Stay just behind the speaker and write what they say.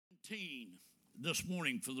17 this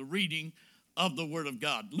morning for the reading of the Word of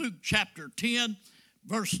God. Luke chapter 10,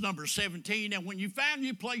 verse number 17. And when you found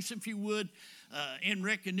your place, if you would, in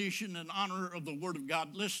recognition and honor of the Word of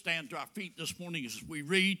God, let's stand to our feet this morning as we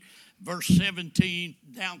read verse 17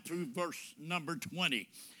 down through verse number 20.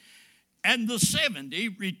 And the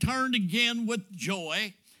 70 returned again with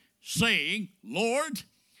joy, saying, Lord,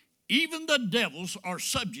 even the devils are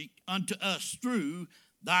subject unto us through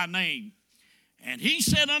thy name. And he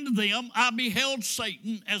said unto them, I beheld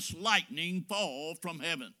Satan as lightning fall from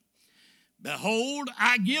heaven. Behold,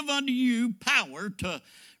 I give unto you power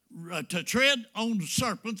to tread on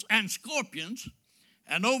serpents and scorpions,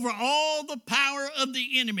 and over all the power of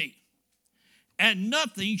the enemy, and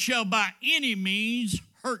nothing shall by any means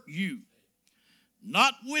hurt you.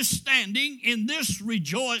 Notwithstanding, in this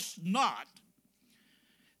rejoice not,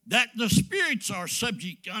 that the spirits are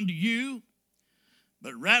subject unto you,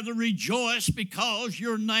 but rather rejoice because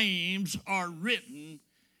your names are written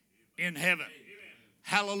in heaven.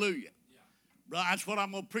 Hallelujah. That's what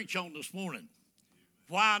I'm going to preach on this morning.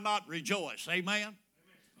 Why not rejoice? Amen.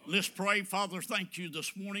 Let's pray. Father, thank you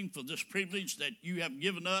this morning for this privilege that you have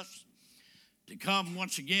given us to come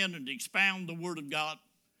once again and expound the Word of God.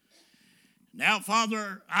 Now,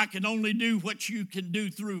 Father, I can only do what you can do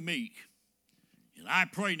through me. And I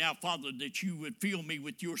pray now, Father, that you would fill me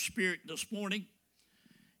with your Spirit this morning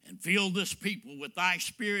and fill this people with thy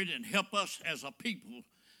Spirit and help us as a people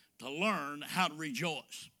to learn how to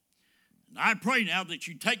rejoice. And I pray now that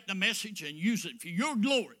you take the message and use it for your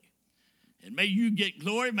glory. And may you get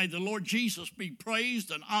glory. May the Lord Jesus be praised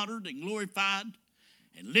and honored and glorified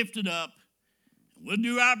and lifted up. And we'll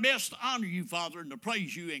do our best to honor you, Father, and to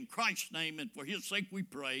praise you in Christ's name. And for his sake we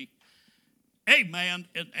pray. Amen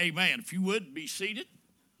and amen. If you would, be seated.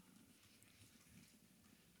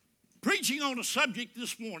 Preaching on a subject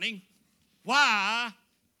this morning, why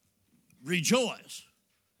rejoice,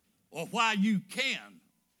 or why you can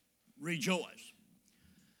rejoice.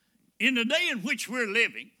 In the day in which we're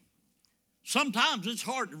living, sometimes it's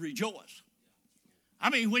hard to rejoice. I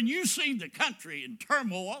mean, when you see the country in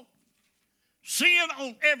turmoil, sin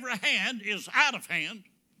on every hand is out of hand.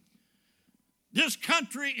 This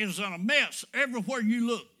country is in a mess everywhere you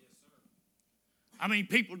look. I mean,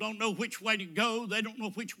 people don't know which way to go. They don't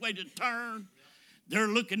know which way to turn. They're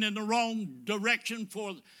looking in the wrong direction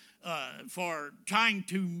for trying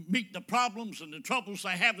to meet the problems and the troubles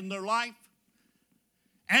they have in their life.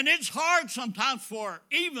 And it's hard sometimes for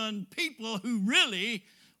even people who really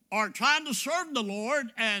are trying to serve the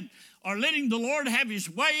Lord and are letting the Lord have his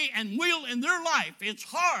way and will in their life. It's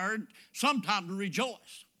hard sometimes to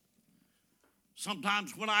rejoice.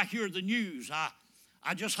 Sometimes when I hear the news,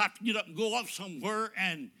 I just have to get up and go off somewhere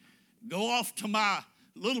and go off to my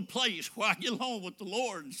little place where I get along with the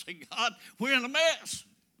Lord and say, God, we're in a mess.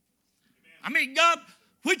 Amen. I mean, God,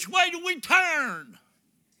 which way do we turn?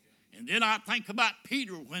 And then I think about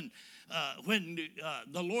Peter when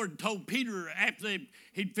the Lord told Peter after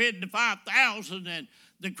he'd fed the 5,000 and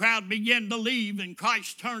the crowd began to leave, and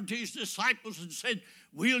Christ turned to his disciples and said,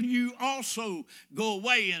 will you also go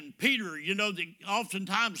away? And Peter, they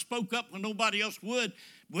oftentimes spoke up when nobody else would,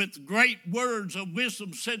 with great words of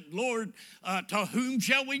wisdom, said, Lord, to whom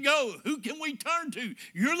shall we go? Who can we turn to?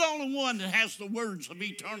 You're the only one that has the words of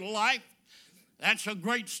eternal life. That's a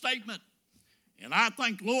great statement. And I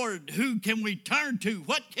think, Lord, who can we turn to?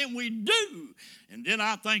 What can we do? And then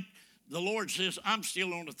I think the Lord says, I'm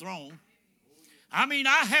still on the throne. I mean,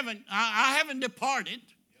 I haven't departed.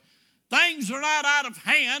 Things are not out of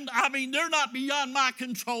hand. I mean, they're not beyond my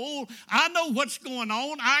control. I know what's going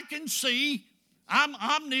on. I can see. I'm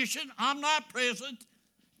omniscient. I'm not present.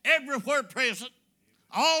 Everywhere present.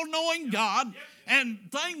 All-knowing God. And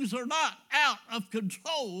things are not out of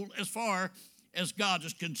control as far as God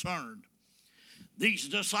is concerned. These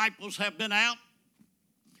disciples have been out.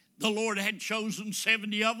 The Lord had chosen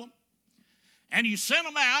 70 of them. And he sent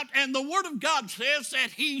them out, and the Word of God says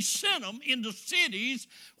that he sent them into cities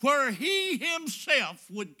where he himself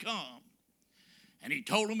would come. And he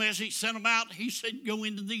told them as he sent them out, he said, go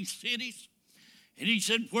into these cities. And he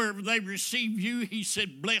said, wherever they receive you, he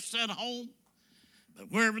said, bless that home. But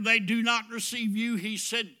wherever they do not receive you, he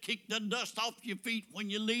said, kick the dust off your feet when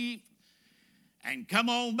you leave and come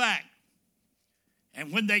on back.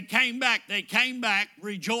 And when they came back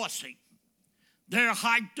rejoicing. They're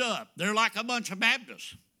hyped up. They're like a bunch of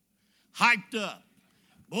Baptists, hyped up.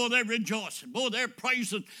 Boy, they're rejoicing. Boy, they're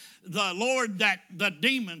praising the Lord that the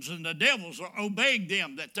demons and the devils are obeying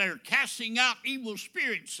them, that they're casting out evil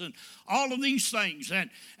spirits and all of these things. And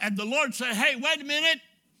the Lord said, hey, wait a minute.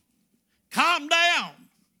 Calm down.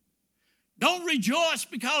 Don't rejoice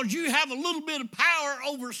because you have a little bit of power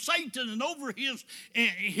over Satan and over his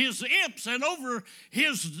imps and over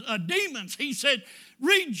his demons. He said,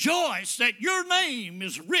 rejoice that your name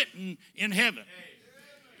is written in heaven.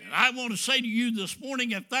 And I want to say to you this morning,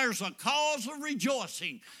 if there's a cause of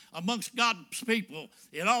rejoicing amongst God's people,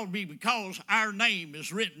 it ought to be because our name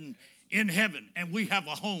is written in heaven and we have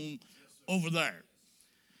a home over there.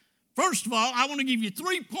 First of all, I want to give you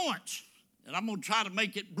 3 points. And I'm going to try to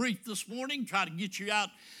make it brief this morning, try to get you out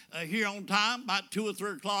here on time, about 2 or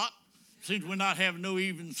 3 o'clock, since we're not having no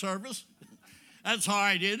evening service. That's how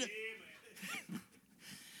I did it.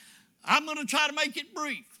 I'm going to try to make it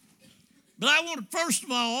brief. But I want, first of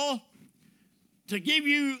all, to give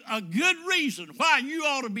you a good reason why you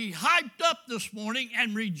ought to be hyped up this morning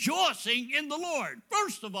and rejoicing in the Lord.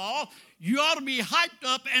 First of all, you ought to be hyped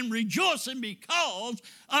up and rejoicing because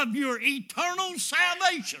of your eternal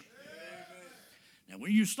salvation. Now,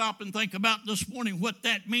 when you stop and think about this morning what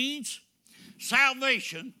that means,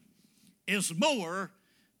 salvation is more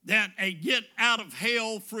than a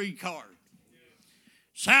get-out-of-hell-free card.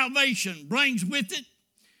 Salvation brings with it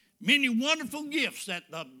many wonderful gifts that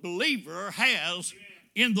the believer has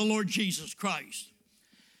in the Lord Jesus Christ.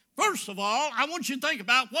 First of all, I want you to think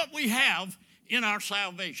about what we have in our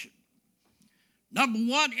salvation. Number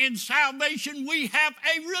one, in salvation, we have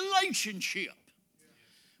a relationship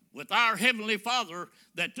with our Heavenly Father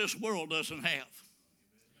that this world doesn't have.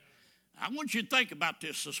 I want you to think about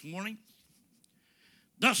this morning.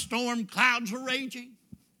 The storm clouds are raging.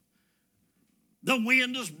 The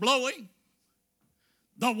wind is blowing.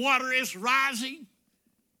 The water is rising.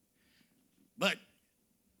 But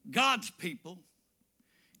God's people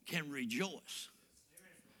can rejoice.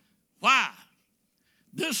 Why?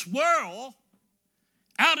 This world,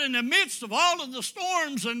 out in the midst of all of the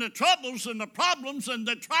storms and the troubles and the problems and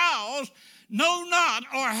the trials, know not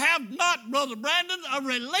or have not, Brother Brandon, a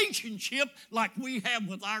relationship like we have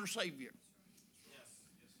with our Savior.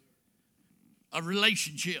 A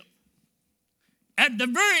relationship. At the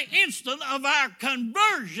very instant of our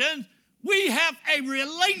conversion, we have a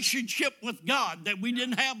relationship with God that we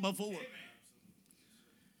didn't have before.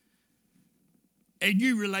 A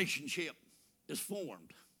new relationship is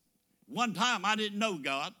formed. One time I didn't know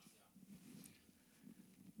God.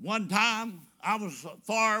 One time I was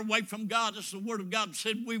far away from God. As the Word of God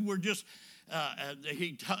said, we were just,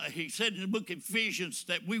 he said in the book of Ephesians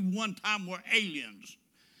that we one time were aliens.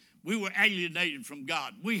 We were alienated from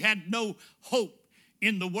God. We had no hope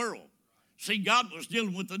in the world. See, God was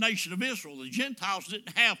dealing with the nation of Israel. The Gentiles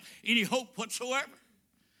didn't have any hope whatsoever.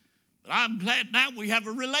 But I'm glad now we have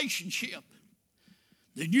a relationship.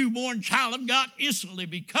 The newborn child of God instantly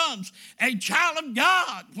becomes a child of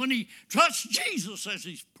God when he trusts Jesus as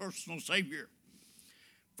his personal Savior.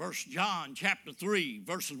 1 John chapter 3,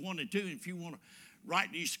 verses 1 and 2. If you want to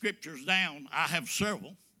write these scriptures down, I have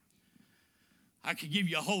several. I could give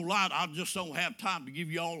you a whole lot. I just don't have time to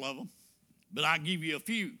give you all of them. But I'll give you a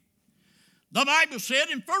few. The Bible said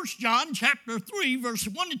in 1 John chapter 3, verse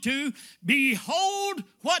 1 and 2, behold,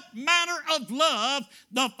 what manner of love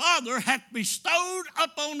the Father hath bestowed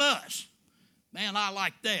upon us. Man, I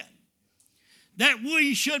like that. That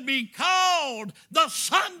we should be called the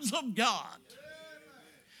sons of God.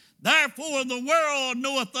 Therefore the world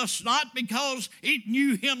knoweth us not, because it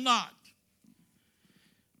knew him not.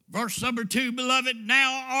 Verse number 2, beloved,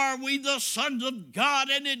 now are we the sons of God,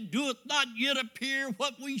 and it doeth not yet appear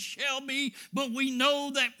what we shall be, but we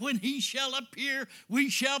know that when he shall appear, we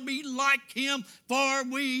shall be like him, for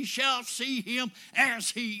we shall see him as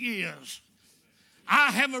he is.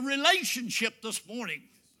 I have a relationship this morning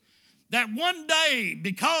that one day,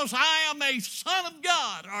 because I am a son of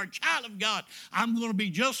God or a child of God, I'm going to be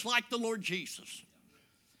just like the Lord Jesus.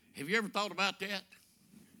 Have you ever thought about that?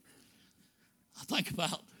 I think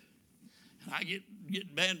about I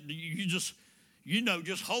get bad. Just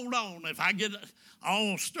hold on. If I get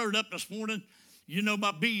all stirred up this morning,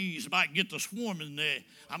 my bees might get to swarming there.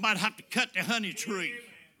 I might have to cut the honey tree.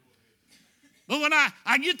 But when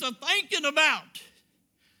I get to thinking about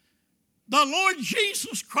the Lord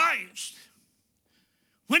Jesus Christ,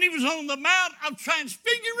 when he was on the Mount of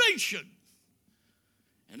Transfiguration,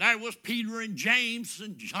 and there was Peter and James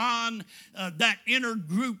and John, that inner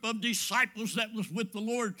group of disciples that was with the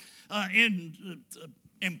Lord in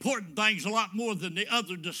important things a lot more than the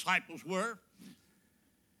other disciples were.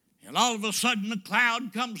 And all of a sudden the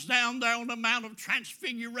cloud comes down there on the Mount of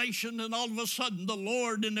Transfiguration, and all of a sudden the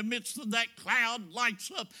Lord in the midst of that cloud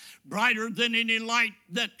lights up brighter than any light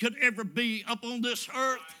that could ever be up on this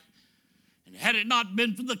earth. And had it not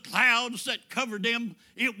been for the clouds that covered them,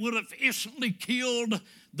 it would have instantly killed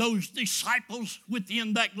those disciples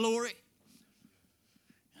within that glory.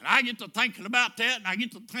 And I get to thinking about that, and I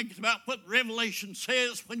get to thinking about what Revelation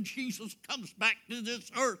says when Jesus comes back to this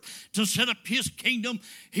earth to set up his kingdom.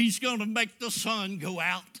 He's going to make the sun go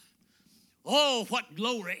out. Oh, what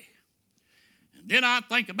glory. And then I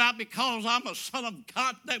think about, because I'm a son of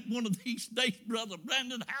God, that one of these days, Brother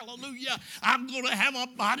Brandon, hallelujah, I'm going to have a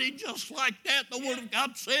body just like that. The Word of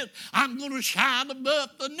God says I'm going to shine above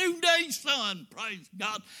the noonday sun. Praise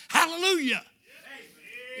God. Hallelujah.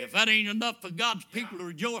 If that ain't enough for God's people to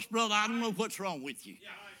rejoice, brother, I don't know what's wrong with you.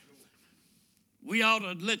 We ought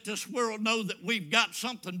to let this world know that we've got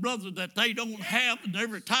something, brother, that they don't have. And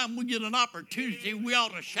every time we get an opportunity, we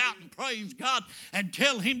ought to shout and praise God and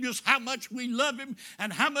tell him just how much we love him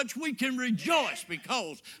and how much we can rejoice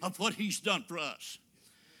because of what he's done for us.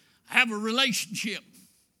 Have a relationship.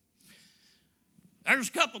 There's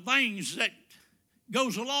a couple things that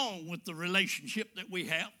goes along with the relationship that we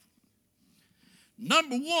have.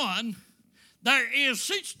 Number one, there is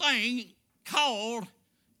such thing called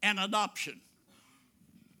an adoption.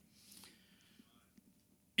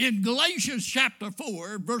 In Galatians chapter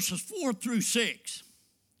 4, verses 4 through 6,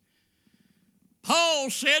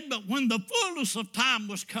 Paul said, but when the fullness of time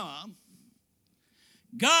was come,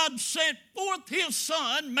 God sent forth his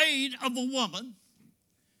Son, made of a woman,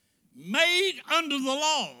 made under the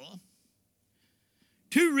law,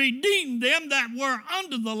 to redeem them that were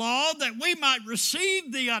under the law, that we might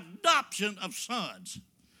receive the adoption of sons.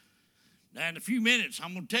 Now, in a few minutes,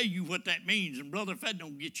 I'm going to tell you what that means. And, brother, if that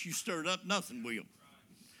don't get you stirred up, nothing will.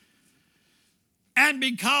 And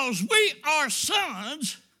because we are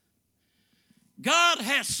sons, God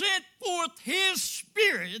has sent forth his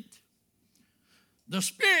Spirit, the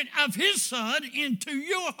Spirit of his Son, into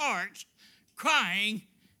your hearts, crying,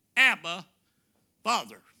 Abba,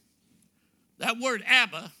 Father. That word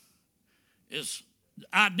Abba is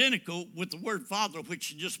identical with the word Father,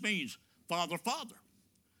 which just means Father, Father.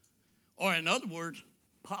 Or in other words,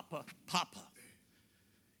 Papa, Papa.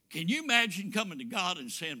 Can you imagine coming to God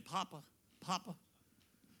and saying, Papa, Papa?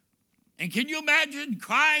 And can you imagine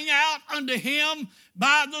crying out unto him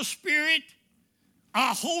by the Spirit,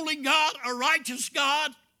 a holy God, a righteous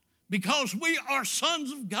God? Because we are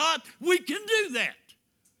sons of God, we can do that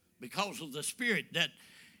because of the Spirit that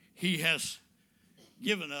he has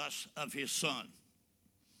given us of his Son.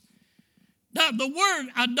 Now, the word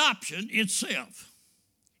adoption itself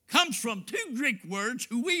comes from two Greek words,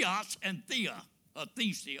 huios and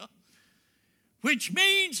thesia, which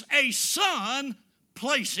means a son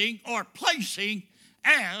placing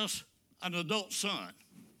as an adult son.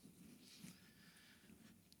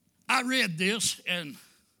 I read this and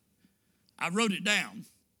I wrote it down.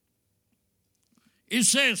 It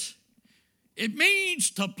says, it means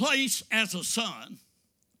to place as a son.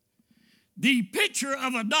 The picture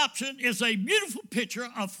of adoption is a beautiful picture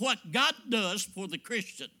of what God does for the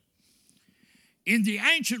Christian. In the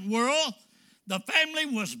ancient world, the family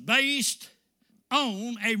was based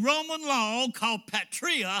on a Roman law called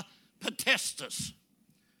patria potestas,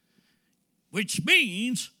 which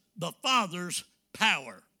means the father's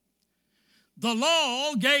power. The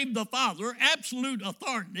law gave the father absolute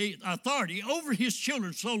authority over his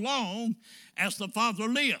children so long as the father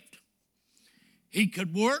lived. He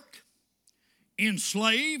could work,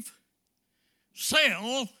 enslave,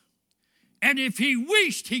 sell, and if he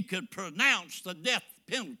wished, he could pronounce the death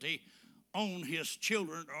penalty on his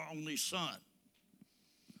children or on his son.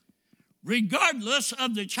 Regardless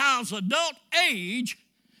of the child's adult age,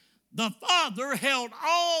 the father held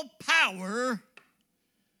all power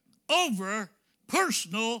over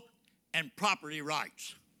personal and property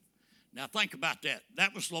rights. Now think about that.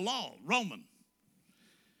 That was the law, Roman.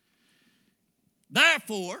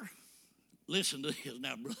 Therefore, listen to this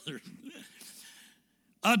now, brother.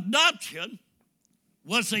 Adoption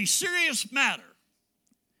was a serious matter,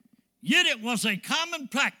 yet it was a common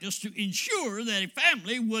practice to ensure that a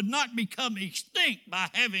family would not become extinct by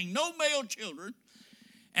having no male children.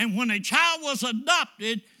 And when a child was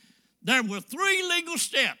adopted, there were 3 legal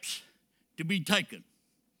steps to be taken.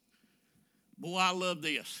 Boy, I love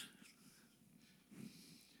this.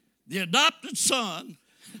 The adopted son,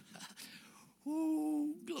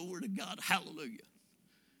 oh, glory to God, hallelujah,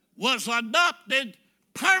 was adopted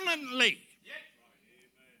permanently.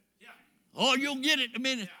 Oh, you'll get it in a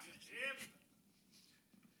minute.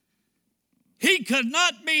 He could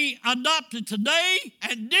not be adopted today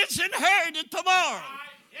and disinherited tomorrow.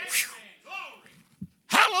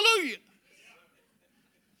 Hallelujah.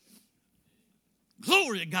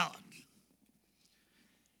 Glory to God.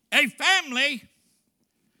 A family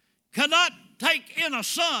cannot take in a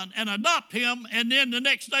son and adopt him and then the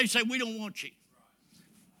next day say, we don't want you.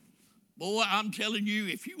 Boy, I'm telling you,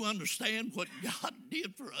 if you understand what God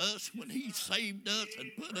did for us when he saved us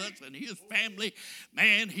and put us in his family,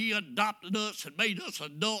 man, he adopted us and made us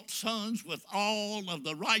adult sons with all of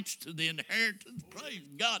the rights to the inheritance, praise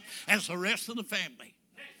God, as the rest of the family.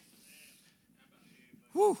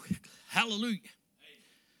 Whew, hallelujah.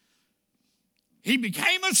 He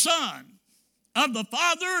became a son of the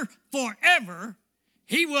Father forever.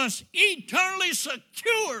 He was eternally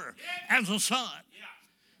secure as a son.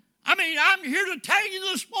 I mean, I'm here to tell you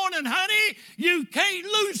this morning, honey, you can't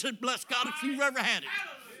lose it, bless God, if you've ever had it.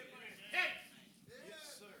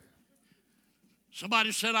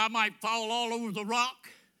 Somebody said I might fall all over the rock.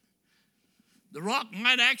 The rock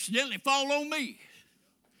might accidentally fall on me.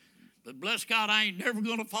 But bless God, I ain't never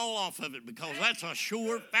going to fall off of it because that's a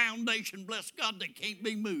sure foundation, bless God, that can't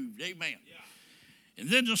be moved. Amen.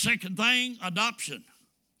 And then the second thing, adoption.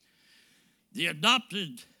 The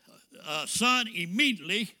adopted son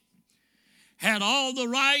immediately had all the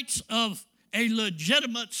rights of a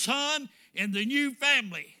legitimate son in the new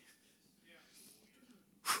family.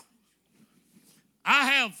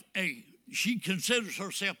 She considers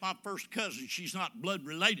herself my first cousin. She's not blood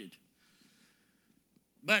related.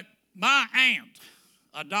 But my aunt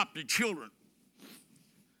adopted children.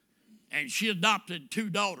 And she adopted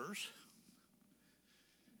 2 daughters.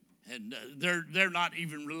 And they're not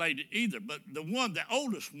even related either. But the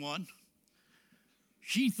oldest one,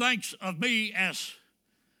 she thinks of me as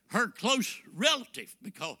her close relative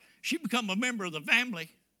because she become a member of the family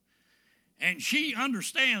and she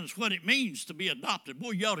understands what it means to be adopted.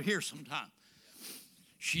 Boy, you ought to hear sometime.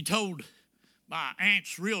 She told my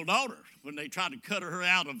aunt's real daughter when they tried to cut her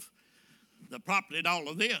out of the property and all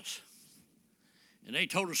of this. And they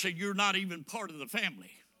told her, said, you're not even part of the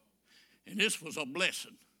family. And this was a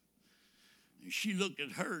blessing. And she looked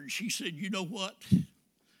at her and she said, you know what?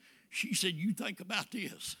 She said, you think about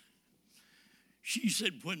this. She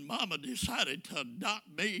said, when Mama decided to adopt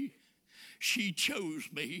me, she chose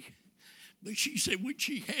me. But she said, when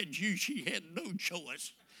she had you, she had no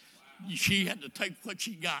choice. She had to take what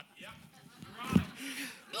she got. Glory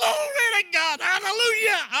to God.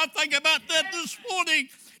 Hallelujah. I think about that this morning.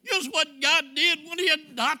 Just what God did when he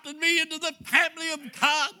adopted me into the family of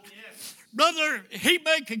God. Brother, he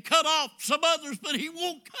may can cut off some others, but he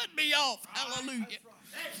won't cut me off. Hallelujah.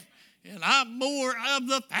 And I'm more of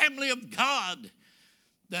the family of God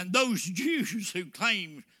than those Jews who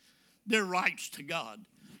claim their rights to God.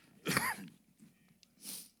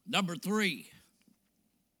 Number 3,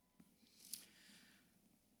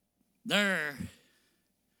 the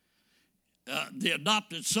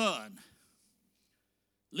adopted son.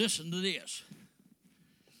 Listen to this.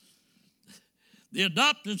 The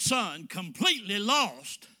adopted son completely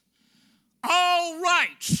lost all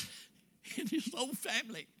rights in his own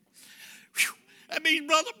family. Whew. I mean,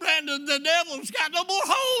 Brother Brandon, the devil's got no more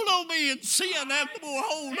hold on me, and sin has no more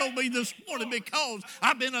hold on me this morning because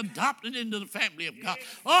I've been adopted into the family of God.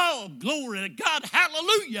 Oh, glory to God.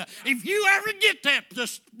 Hallelujah. If you ever get that,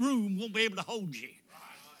 this room won't be able to hold you.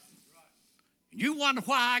 You wonder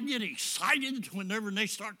why I get excited whenever they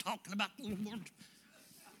start talking about the Lord.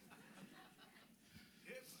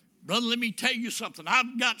 Brother, let me tell you something.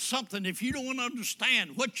 I've got something. If you don't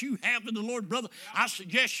understand what you have in the Lord, brother, I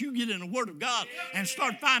suggest you get in the Word of God and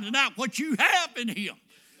start finding out what you have in him.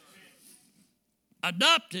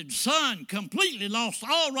 Adopted son completely lost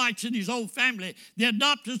all rights in his old family. The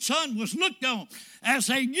adopted son was looked on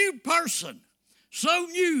as a new person, so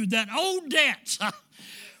new that old debts,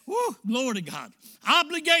 woo, glory to God,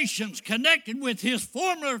 obligations connected with his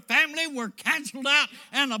former family were canceled out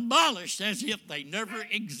and abolished as if they never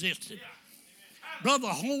existed. Brother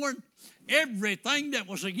Horn, everything that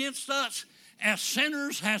was against us as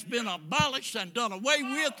sinners has been abolished and done away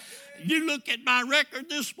with. You look at my record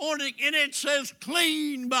this morning and it says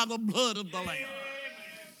clean by the blood of the Lamb.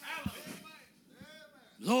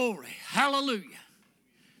 Glory, hallelujah.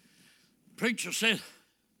 Preacher said,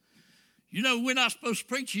 you know, we're not supposed to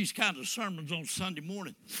preach these kinds of sermons on Sunday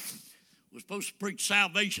morning. We're supposed to preach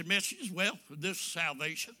salvation messages. Well, this is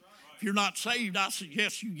salvation. If you're not saved, I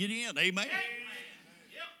suggest you get in. Amen.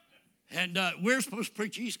 And we're supposed to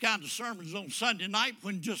preach these kinds of sermons on Sunday night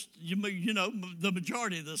when just, you know, the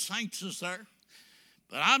majority of the saints is there.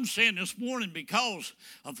 But I'm saying this morning because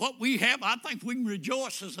of what we have, I think we can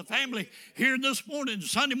rejoice as a family here this morning,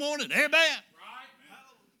 Sunday morning. Amen.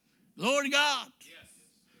 Glory to God.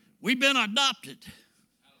 We've been adopted.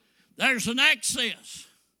 There's an access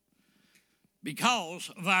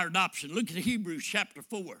because of our adoption. Look at Hebrews chapter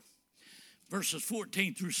 4, verses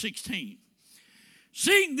 14 through 16.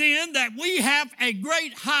 Seeing then that we have a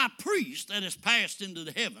great high priest that has passed into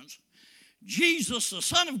the heavens, Jesus, the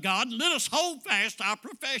Son of God, let us hold fast our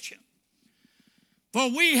profession. For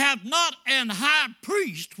we have not an high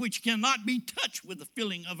priest which cannot be touched with the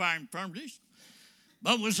feeling of our infirmities,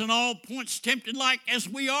 but was in all points tempted like as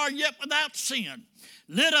we are, yet without sin.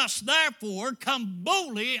 Let us therefore come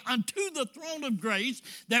boldly unto the throne of grace,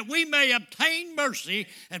 that we may obtain mercy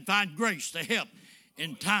and find grace to help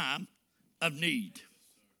in time of need.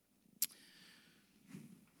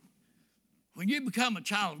 When you become a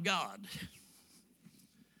child of God,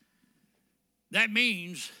 that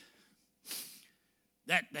means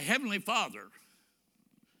that the Heavenly Father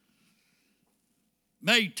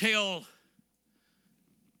may tell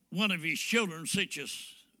one of his children, such as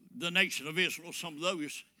the nation of Israel, some of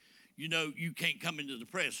those, you can't come into the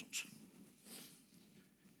presence.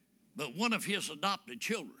 But one of his adopted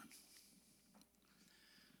children,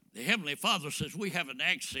 the Heavenly Father says we have an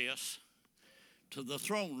access to the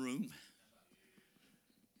throne room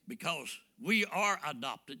because we are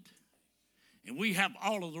adopted and we have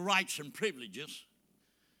all of the rights and privileges.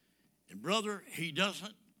 And brother, he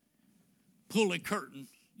doesn't pull a curtain.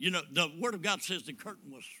 The Word of God says the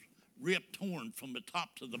curtain was ripped, torn from the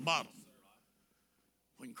top to the bottom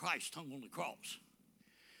when Christ hung on the cross.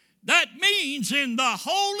 That means in the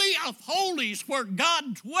Holy of Holies where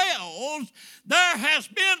God dwells, there has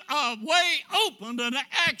been a way opened and an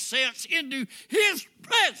access into His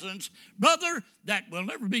presence, brother, that will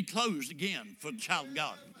never be closed again for the child of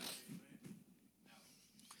God.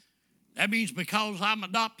 That means because I'm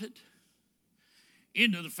adopted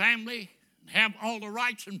into the family and have all the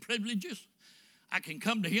rights and privileges, I can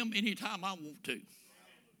come to Him anytime I want to.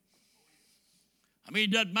 I mean,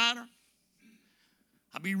 it doesn't matter.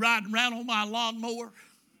 I'll be riding around on my lawnmower.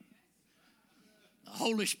 The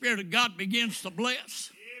Holy Spirit of God begins to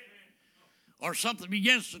bless. Or something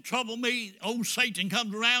begins to trouble me. Old Satan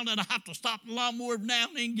comes around and I have to stop the lawnmower now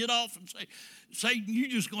and then get off and say, Satan, you're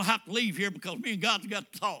just going to have to leave here because me and God's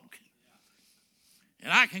got to talk.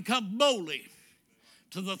 And I can come boldly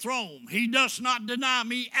to the throne. He does not deny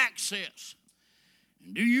me access.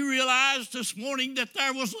 And do you realize this morning that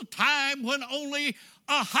there was a time when only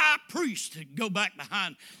a high priest could go back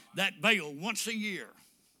behind that veil once a year?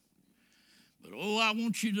 But I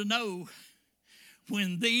want you to know,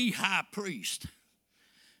 when the high priest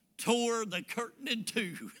tore the curtain in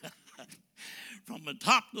two from the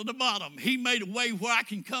top to the bottom, he made a way where I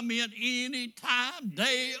can come in any time,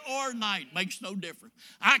 day or night. Makes no difference.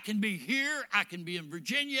 I can be here. I can be in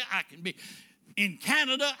Virginia. I can be in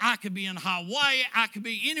Canada. I could be in Hawaii. I could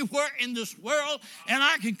be anywhere in this world. And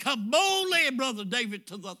I can come boldly, Brother David,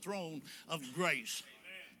 to the throne of grace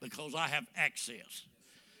because I have access.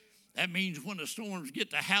 That means when the storms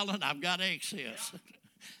get to howling, I've got access.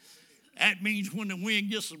 That means when the wind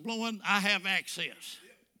gets to blowing, I have access.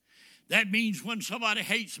 That means when somebody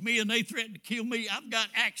hates me and they threaten to kill me, I've got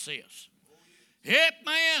access. Yep,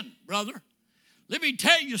 man, brother. Let me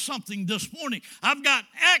tell you something this morning. I've got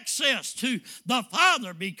access to the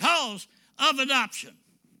Father because of adoption.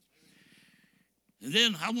 And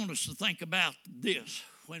then I want us to think about this.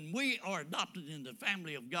 When we are adopted in the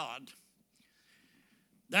family of God,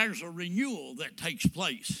 there's a renewal that takes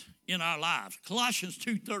place in our lives. Colossians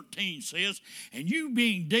 2:13 says, and you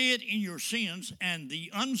being dead in your sins and the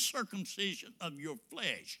uncircumcision of your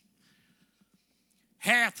flesh,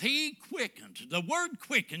 hath He quickened. The word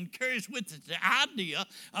quickened carries with it the idea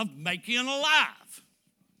of making alive.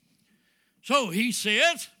 So he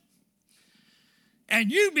says, and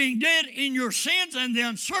you being dead in your sins and the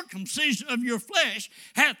uncircumcision of your flesh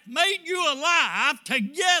hath made you alive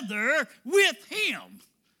together with Him.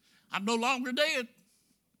 I'm no longer dead.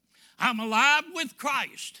 I'm alive with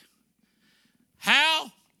Christ.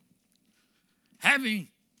 How? Having,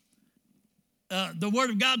 the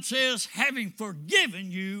Word of God says, having forgiven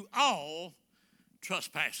you all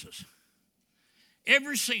trespasses.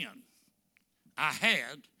 Every sin I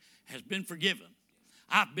had has been forgiven.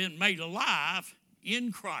 I've been made alive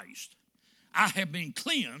in Christ. I have been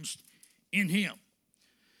cleansed in Him.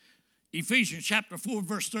 Ephesians chapter 4,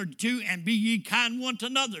 verse 32, and be ye kind one to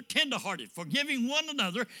another, tenderhearted, forgiving one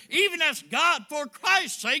another, even as God for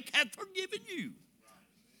Christ's sake hath forgiven you.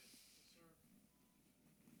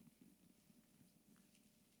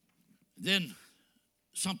 Then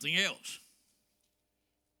something else.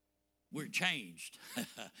 We're changed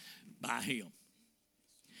by Him.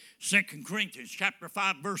 2 Corinthians chapter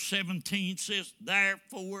 5, verse 17 says,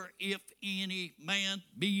 therefore, if any man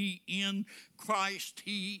be in Christ,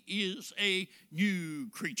 he is a new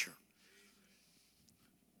creature.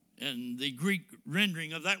 And the Greek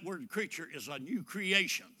rendering of that word creature is a new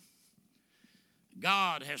creation.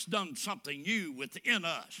 God has done something new within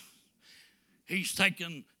us. He's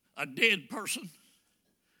taken a dead person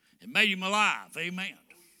and made him alive. Amen.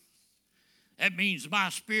 That means my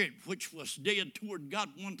spirit, which was dead toward God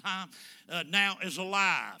one time, now is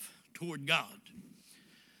alive toward God.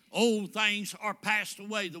 Old things are passed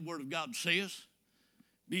away, the Word of God says.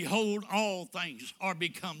 Behold, all things are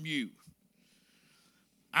become new.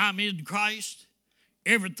 I'm in Christ.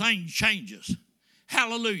 Everything changes.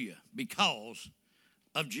 Hallelujah. Because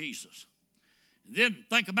of Jesus. Then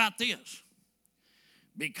think about this.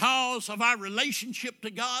 Because of our relationship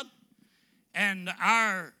to God and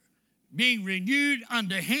our being renewed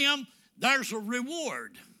unto Him, there's a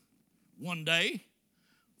reward one day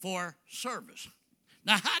for service.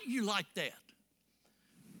 Now, how do you like that?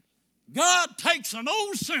 God takes an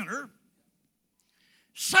old sinner,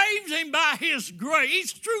 saves him by His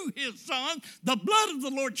grace through His Son, the blood of the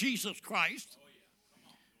Lord Jesus Christ,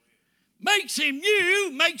 makes him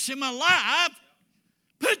new, makes him alive,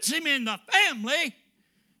 puts him in the family,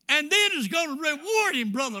 and then is going to reward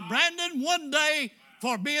him, Brother Brandon, one day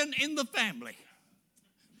for being in the family.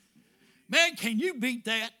 Man, can you beat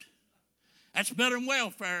that? That's better than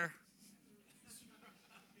welfare.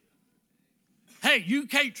 Hey, you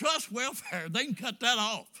can't trust welfare. They can cut that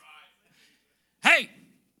off. Hey,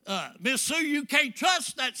 Miss Sue, you can't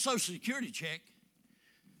trust that Social Security check.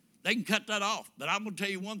 They can cut that off. But I'm going to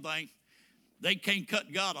tell you one thing. They can't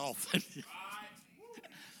cut God off.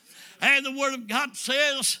 And the Word of God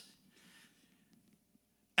says,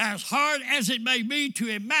 as hard as it may be to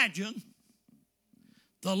imagine,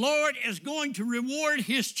 the Lord is going to reward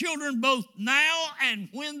His children both now and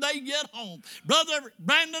when they get home. Brother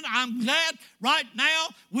Brandon, I'm glad right now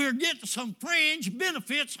we're getting some fringe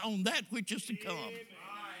benefits on that which is to come.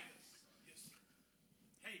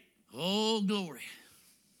 Oh, glory.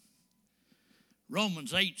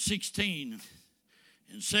 Romans 8:16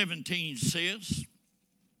 and 17 says,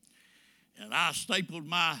 and I stapled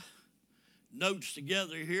my notes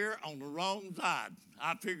together here on the wrong side.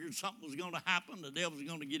 I figured something was going to happen. The devil was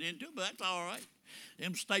going to get into it, but that's all right.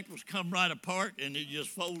 Them staples come right apart, and it just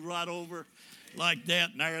folds right over like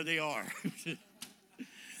that, and there they are.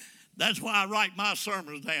 That's why I write my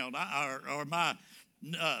sermons down or my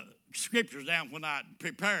scriptures down when I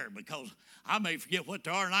prepare, because I may forget what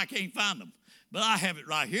they are, and I can't find them. But I have it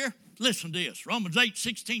right here. Listen to this. Romans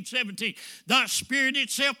 8:16, 17. The Spirit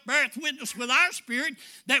itself beareth witness with our spirit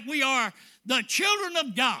that we are the children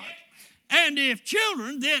of God. And if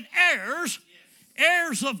children, then heirs,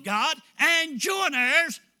 heirs of God, and joint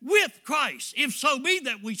heirs with Christ. If so be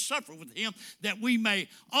that we suffer with Him, that we may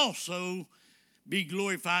also be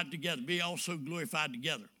glorified together. Be also glorified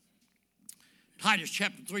together. Titus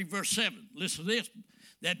chapter 3, verse 7. Listen to this.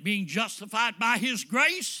 That being justified by His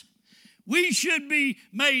grace, we should be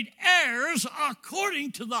made heirs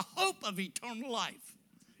according to the hope of eternal life.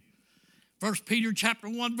 1 Peter chapter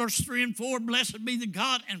 1, verse 3 and 4, blessed be the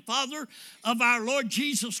God and Father of our Lord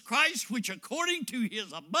Jesus Christ, which according to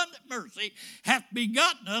His abundant mercy hath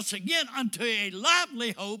begotten us again unto a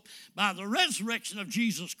lively hope by the resurrection of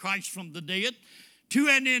Jesus Christ from the dead, to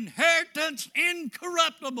an inheritance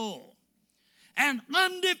incorruptible and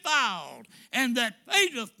undefiled, and that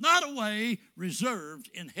fadeth not away, reserved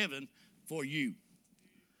in heaven for you.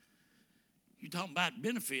 You're talking about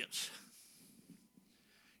benefits.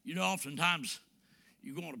 You know, oftentimes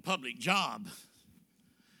you go on a public job,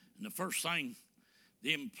 and the first thing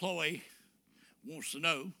the employee wants to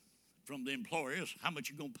know from the employer is, how much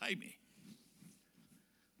you going to pay me?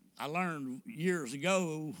 I learned years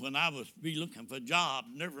ago when I was looking for a job,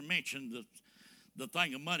 never mentioned the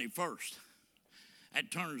thing of money first. That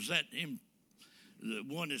turns the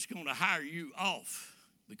one that's going to hire you off,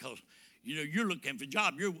 because you know, you're looking for a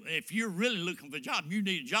job. If you're really looking for a job, you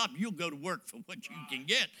need a job, you'll go to work for what you can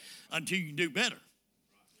get until you can do better.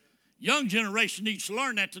 Young generation needs to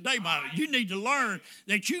learn that today. You need to learn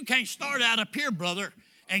that you can't start out up here, brother,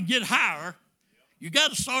 and get higher. You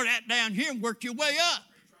got to start out down here and work your way up.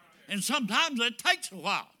 And sometimes that takes a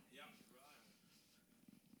while.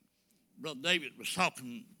 Brother David was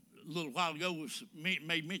talking a little while ago,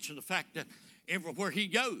 made mention of the fact that everywhere he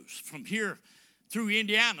goes, from here through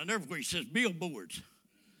Indiana and everywhere, he says billboards,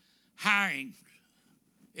 hiring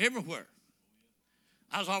everywhere.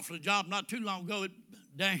 I was offered a job not too long ago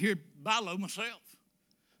down here at Bilo myself.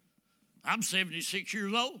 I'm 76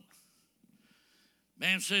 years old.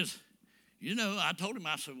 Man says, you know, I told him,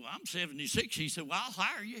 I said, well, I'm 76. He said, well, I'll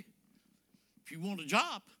hire you if you want a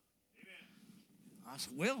job. Amen. I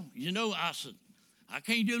said, well, you know, I said, I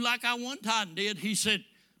can't do like I one time did. He said,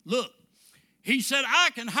 look, he said, I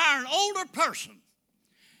can hire an older person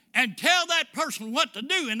and tell that person what to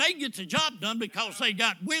do, and they get the job done because they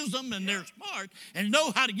got wisdom and they're smart and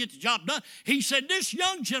know how to get the job done. He said, this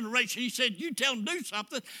young generation, he said, you tell them to do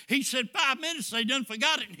something. He said, 5 minutes, they done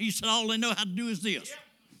forgot it. And he said, all they know how to do is this.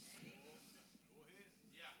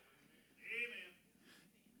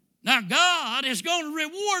 Now, God is going to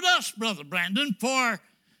reward us, Brother Brandon, for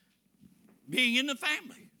being in the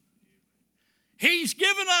family. He's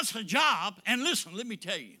given us a job, and listen, let me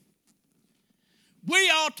tell you,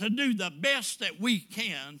 we ought to do the best that we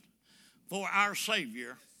can for our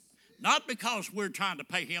Savior, not because we're trying to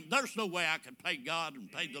pay Him. There's no way I can pay God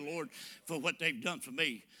and pay the Lord for what they've done for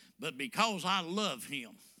me, but because I love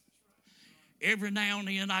Him. Every now and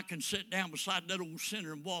then I can sit down beside that old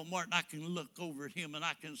sinner in Walmart and I can look over at him and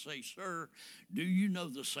I can say, sir, do you know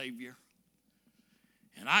the Savior?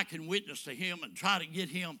 And I can witness to him and try to get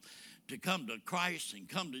him to come to Christ and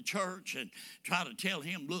come to church and try to tell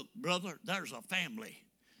him, look, brother, there's a family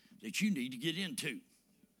that you need to get into.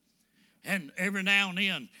 And every now and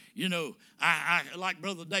then, you know, I like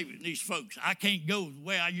Brother David and these folks, I can't go the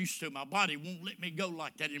way I used to. My body won't let me go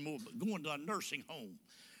like that anymore, but going to a nursing home.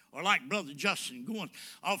 Or like Brother Justin going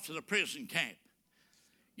off to the prison camp.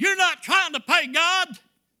 You're not trying to pay God.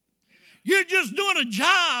 You're just doing a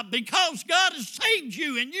job because God has saved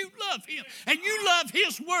you and you love Him and you love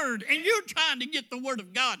His Word and you're trying to get the Word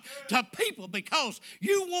of God to people because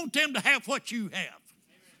you want them to have what you have.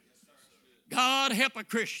 God help a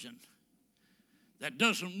Christian that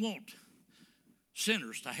doesn't want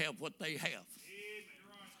sinners to have what they have.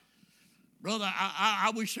 Brother,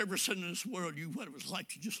 I wish every sinner in this world knew what it was like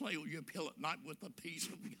to just lay on your pillow at night with the peace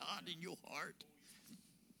of God in your heart.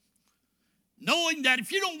 Knowing that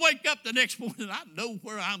if you don't wake up the next morning, I know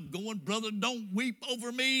where I'm going. Brother, don't weep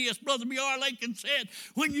over me. As Brother B.R. Lincoln said,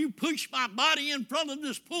 when you push my body in front of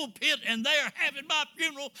this pulpit and they're having my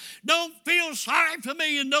funeral, don't feel sorry for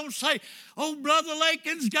me and don't say, oh, Brother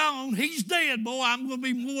Lincoln's gone. He's dead. Boy, I'm going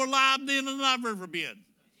to be more alive then than I've ever been.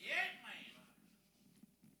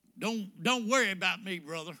 Don't worry about me,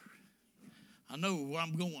 brother. I know where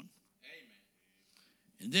I'm going. Amen.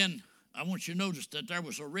 And then I want you to notice that there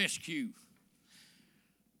was a rescue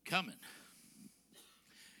coming.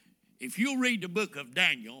 If you'll read the book of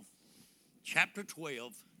Daniel, chapter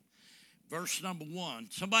 12, verse number 1,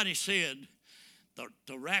 somebody said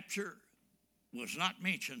the rapture was not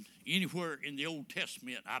mentioned anywhere in the Old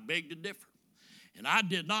Testament. I beg to differ. And I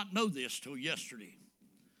did not know this till yesterday.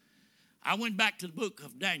 I went back to the book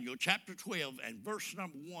of Daniel, chapter 12, and verse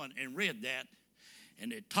number 1, and read that,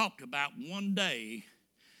 and it talked about one day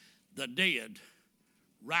the dead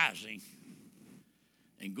rising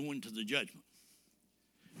and going to the judgment.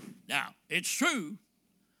 Now, it's true,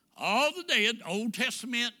 all the dead, Old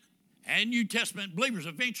Testament and New Testament believers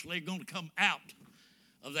eventually are going to come out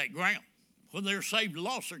of that ground. Whether they're saved or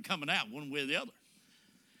lost, they're coming out one way or the other.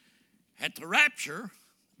 At the rapture,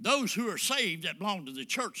 those who are saved that belong to the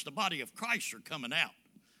church, the body of Christ, are coming out.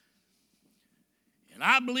 And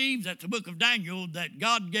I believe that the book of Daniel, that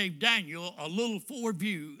God gave Daniel a little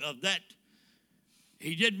foreview of that.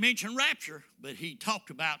 He didn't mention rapture, but he talked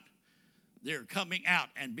about their coming out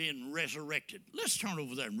and being resurrected. Let's turn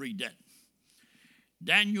over there and read that.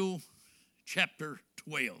 Daniel chapter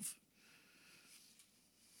 12.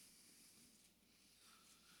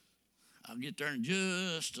 I'll get there in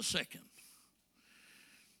just a second.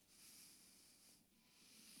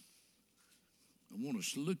 I want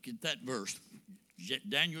us to look at that verse,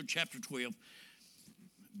 Daniel chapter 12,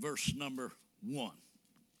 verse number 1.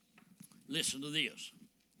 Listen to this.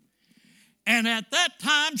 And at that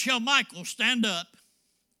time shall Michael stand up,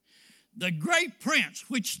 the great prince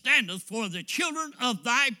which standeth for the children of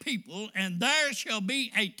thy people, and there shall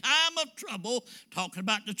be a time of trouble, talking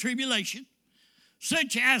about the tribulation,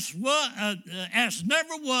 such as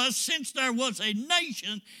never was since there was a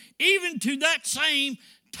nation, even to that same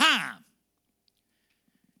time.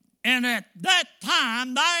 And at that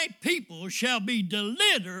time thy people shall be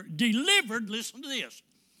delivered, listen to this,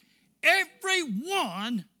 every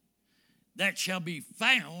one that shall be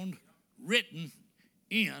found written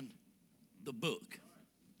in the book.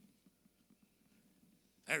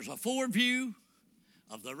 There's a foreview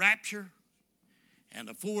of the rapture and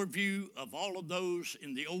a foreview of all of those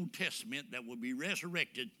in the Old Testament that will be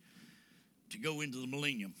resurrected to go into the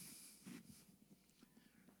millennium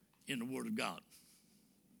in the Word of God.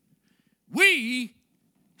 We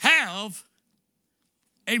have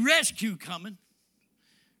a rescue coming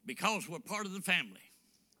because we're part of the family.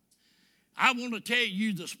 I want to tell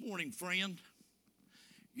you this morning, friend,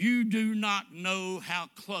 you do not know how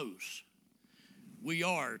close we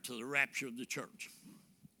are to the rapture of the church.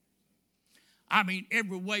 I mean,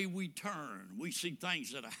 every way we turn, we see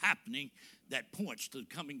things that are happening that points to the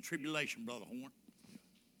coming tribulation, Brother Horn.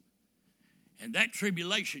 And that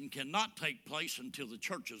tribulation cannot take place until the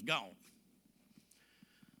church is gone.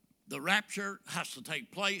 The rapture has to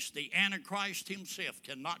take place. The Antichrist himself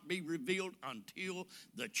cannot be revealed until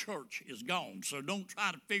the church is gone. So don't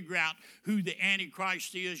try to figure out who the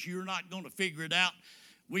Antichrist is. You're not going to figure it out.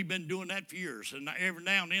 We've been doing that for years. And every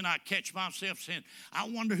now and then I catch myself saying, I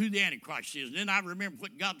wonder who the Antichrist is. And then I remember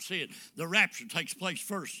what God said. The rapture takes place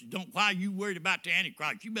first. Why are you worried about the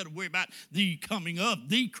Antichrist? You better worry about the coming of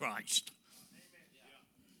the Christ.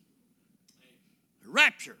 The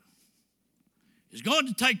rapture is going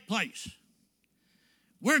to take place.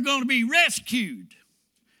 We're going to be rescued,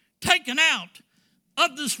 taken out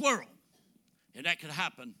of this world. And that could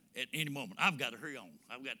happen at any moment. I've got to hurry on.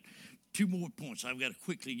 I've got 2 more points I've got to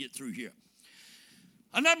quickly get through here.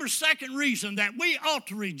 Another second reason that we ought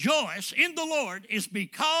to rejoice in the Lord is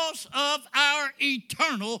because of our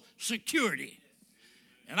eternal security.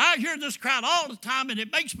 And I hear this crowd all the time, and it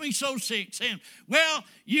makes me so sick, saying, well,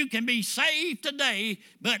 you can be saved today,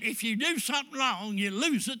 but if you do something wrong, you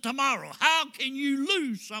lose it tomorrow. How can you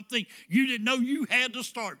lose something you didn't know you had to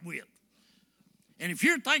start with? And if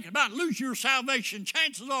you're thinking about losing your salvation,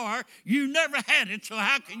 chances are you never had it, so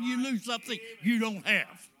how can you lose something you don't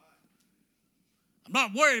have? I'm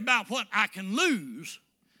not worried about what I can lose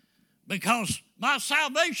because my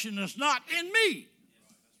salvation is not in me.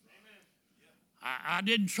 I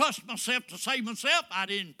didn't trust myself to save myself. I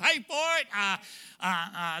didn't pay for it.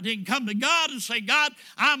 I didn't come to God and say, God,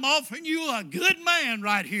 I'm offering you a good man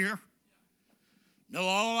right here. No,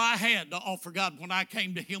 all I had to offer God when I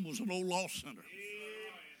came to him was an old lost sinner.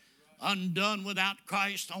 Undone without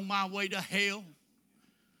Christ, on my way to hell.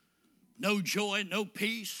 No joy, no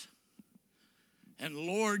peace. And the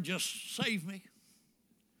Lord just saved me.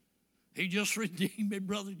 He just redeemed me,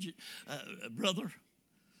 brother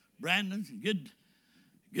Brandon.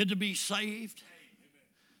 Good to be saved.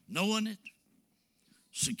 Knowing it.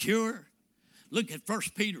 Secure. Look at 1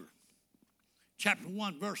 Peter chapter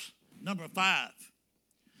 1, verse number 5.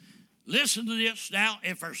 Listen to this now.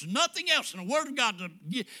 If there's nothing else in the Word of God to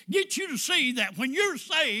get you to see that when you're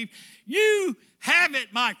saved, you have it,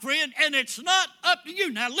 my friend, and it's not up to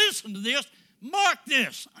you. Now listen to this. Mark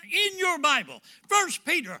this in your Bible. 1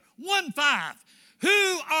 Peter 1:5.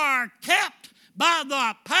 Who are kept by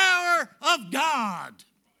the power of God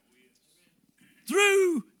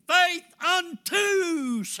through faith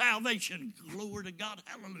unto salvation. Glory to God.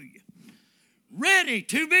 Hallelujah. Ready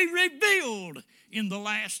to be revealed in the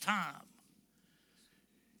last time.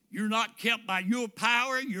 You're not kept by your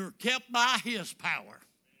power. You're kept by his power.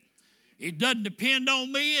 It doesn't depend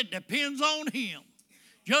on me. It depends on him.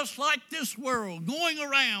 Just like this world going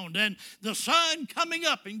around and the sun coming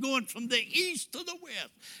up and going from the east to the west.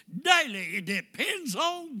 Daily, it depends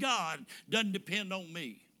on God. Doesn't depend on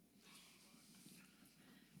me.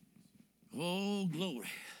 Oh, glory.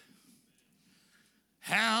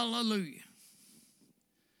 Hallelujah.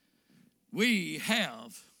 We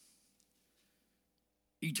have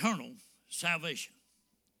eternal salvation.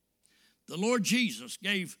 The Lord Jesus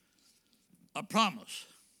gave a promise.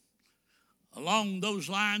 Along those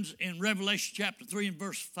lines, in Revelation chapter 3 and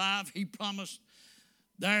verse 5, he promised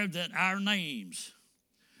there that our names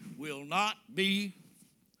will not be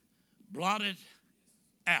blotted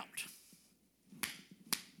out.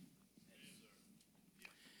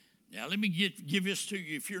 Now, let me give this to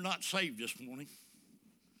you if you're not saved this morning.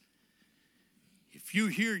 If you're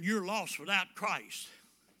here and you're lost without Christ,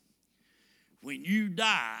 when you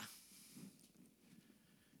die,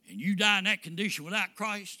 and you die in that condition without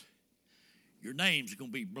Christ, your name's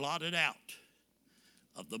going to be blotted out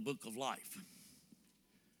of the book of life.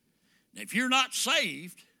 Now, if you're not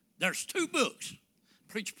saved, there's 2 books.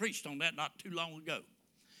 Preacher preached on that not too long ago.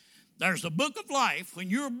 There's the book of life.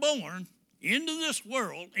 When you're born into this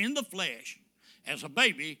world, in the flesh, as a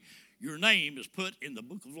baby, your name is put in the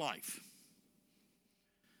book of life.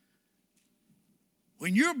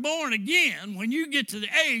 When you're born again, when you get to the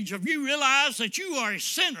age of you realize that you are a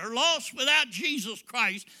sinner, lost without Jesus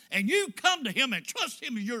Christ, and you come to him and trust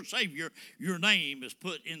him as your Savior, your name is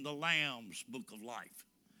put in the Lamb's book of life.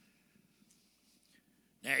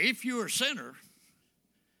 Now, if you're a sinner,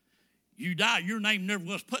 you die, your name never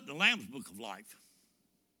was put in the Lamb's book of life.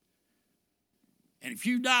 And if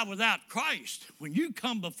you die without Christ, when you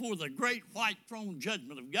come before the great white throne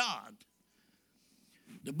judgment of God,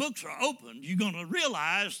 the books are opened, you're going to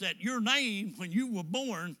realize that your name, when you were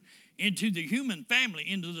born into the human family,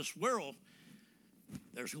 into this world,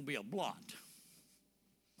 there's going to be a blot.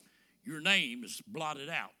 Your name is blotted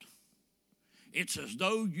out. It's as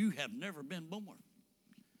though you have never been born.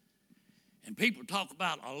 And people talk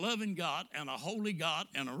about a loving God and a holy God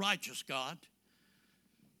and a righteous God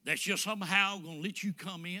that's just somehow going to let you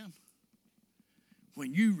come in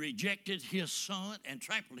when you rejected his son and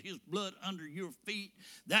trampled his blood under your feet.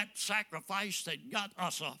 That sacrifice that got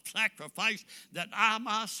us a sacrifice that I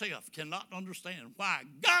myself cannot understand why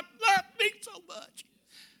God loved me so much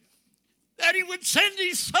that he would send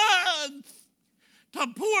his son to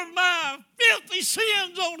pour my filthy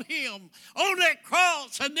sins on him on that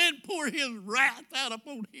cross and then pour his wrath out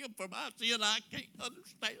upon him for my sin. I can't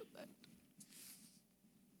understand that.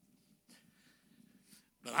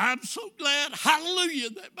 But I'm so glad,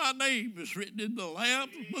 hallelujah, that my name is written in the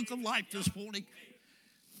Lamb's Book of Life this morning.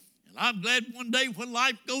 And I'm glad one day when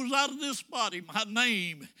life goes out of this body, my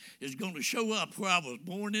name is going to show up where I was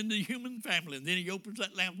born in the human family. And then he opens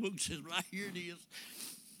that Lamb's Book and says, right here it is.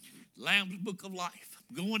 Lamb's Book of Life.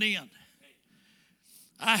 Going in.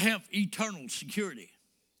 I have eternal security.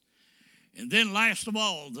 And then last of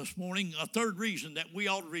all this morning, a third reason that we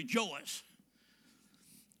ought to rejoice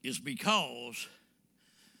is because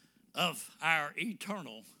of our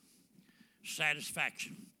eternal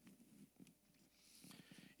satisfaction.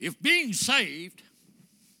 If being saved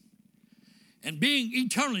and being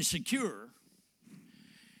eternally secure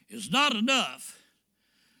is not enough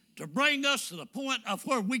to bring us to the point of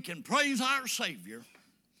where we can praise our Savior,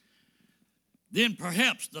 then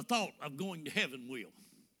perhaps the thought of going to heaven will.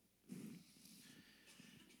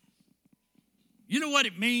 You know what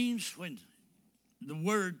it means when the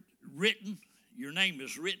word written, your name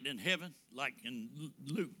is written in heaven, like in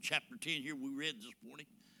Luke chapter 10 here we read this morning?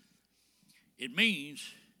 It means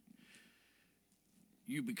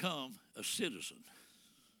you become a citizen.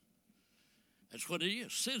 That's what it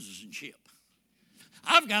is, citizenship.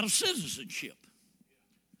 I've got a citizenship.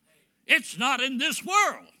 It's not in this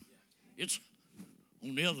world. It's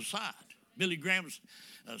on the other side. Billy Graham,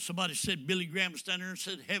 somebody said Billy Graham was standing there and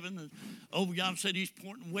said heaven, and over yonder said he's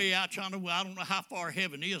pointing way out yonder. Well, I don't know how far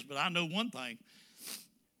heaven is, but I know one thing.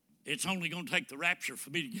 It's only going to take the rapture for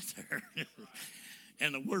me to get there.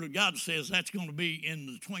 And the Word of God says that's going to be in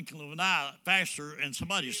the twinkling of an eye faster. And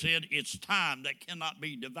somebody said it's time that cannot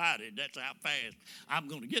be divided. That's how fast I'm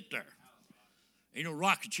going to get there. Ain't no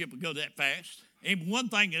rocket ship will go that fast. Ain't one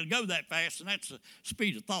thing that'll go that fast, and that's the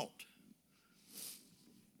speed of thought.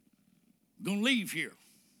 I'm going to leave here.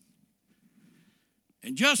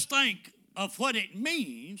 And just think of what it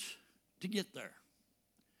means to get there.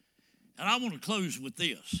 And I want to close with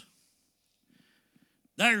this.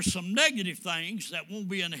 There's some negative things that won't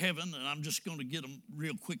be in heaven, and I'm just going to get them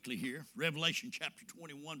real quickly here. Revelation chapter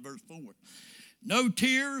 21, verse 4. No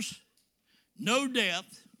tears, no death,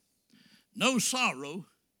 no sorrow,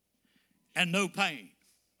 and no pain.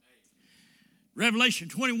 Revelation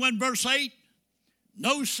 21, verse 8.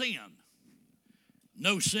 No sin,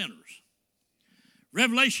 no sinners.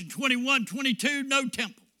 Revelation 21, 22. No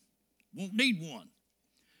temple. Won't need one.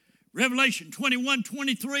 Revelation 21,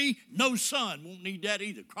 23, no sun. Won't need that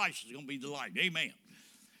either. Christ is going to be the light. Amen.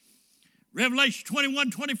 Revelation 21,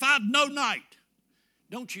 25, no night.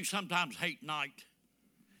 Don't you sometimes hate night?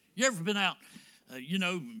 You ever been out,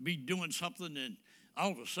 be doing something and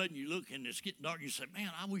all of a sudden you look and it's getting dark and you say, man,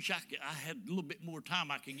 I wish I had a little bit more time.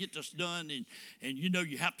 I could get this done and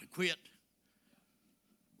you have to quit.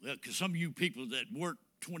 Well, because some of you people that work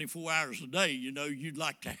 24 hours a day, you'd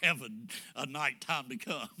like to have a night time to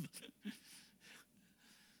come.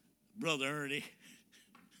 Brother Ernie.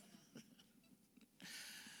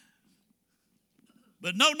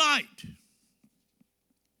 But no night.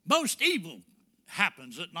 Most evil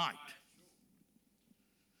happens at night.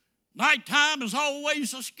 Nighttime is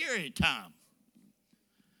always a scary time.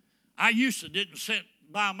 I didn't sit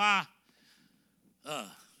by my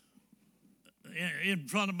in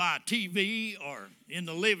front of my TV or in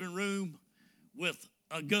the living room with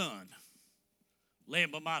a gun laying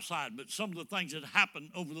by my side. But some of the things that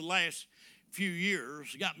happened over the last few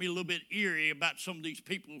years got me a little bit eerie about some of these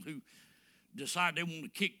people who decide they want to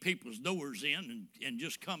kick people's doors in and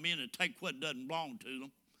just come in and take what doesn't belong to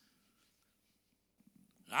them.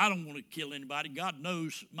 I don't want to kill anybody. God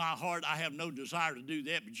knows my heart. I have no desire to do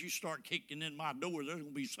that. But you start kicking in my door, there's going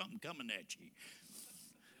to be something coming at you.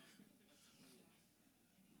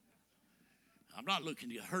 I'm not looking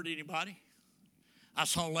to hurt anybody. I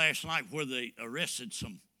saw last night where they arrested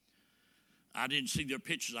I didn't see their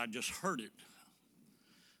pictures, I just heard it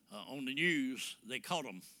on the news. They caught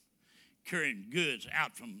them carrying goods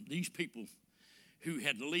out from these people who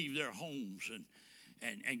had to leave their homes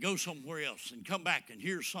and go somewhere else and come back, and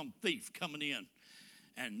here's some thief coming in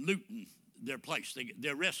and looting their place. They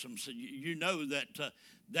arrest them and said, you know that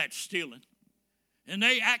that's stealing. And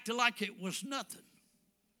they acted like it was nothing.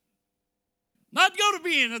 Not going to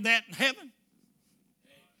be any of that in heaven.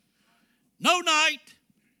 No night,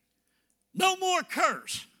 no more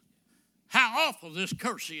curse. How awful this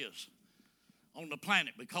curse is on the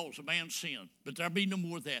planet because of man's sin. But there'll be no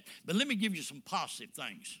more of that. But let me give you some positive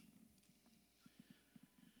things.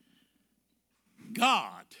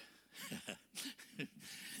 God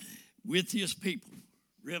with his people.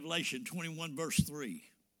 Revelation 21 verse 3.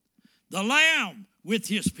 The Lamb with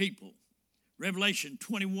his people. Revelation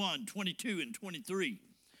 21, 22, and 23.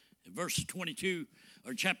 In verses 22,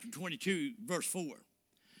 or chapter 22, verse 4.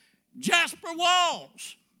 Jasper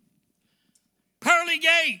walls, pearly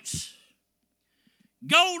gates,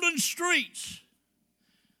 golden streets,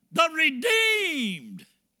 the redeemed,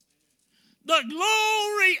 the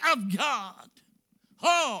glory of God.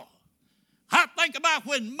 Oh, I think about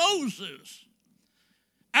when Moses,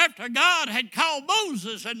 after God had called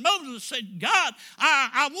Moses, and Moses said, God,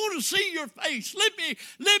 I want to see your face.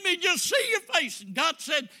 Let me just see your face. And God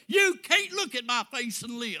said, you can't look at my face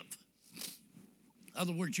and live. In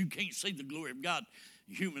other words, you can't see the glory of God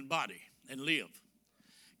in human body and live.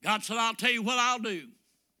 God said, I'll tell you what I'll do.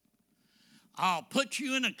 I'll put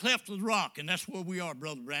you in a cleft of the rock. And that's where we are,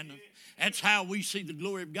 Brother Brandon. That's how we see the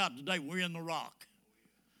glory of God today. We're in the rock.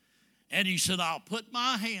 And he said, I'll put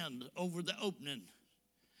my hand over the opening.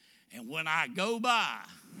 And when I go by,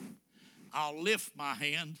 I'll lift my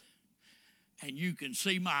hand, and you can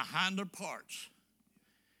see my hinder parts.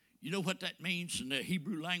 You know what that means in the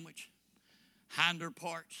Hebrew language? Hinder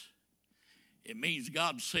parts. It means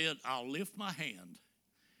God said, I'll lift my hand,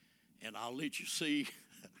 and I'll let you see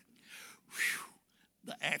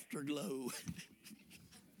the afterglow.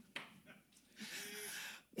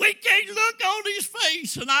 We can't look on his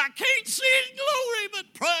face, and I can't see his glory,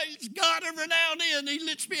 but praise God, every now and then he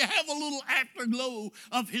lets me have a little afterglow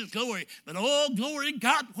of his glory. But oh, glory to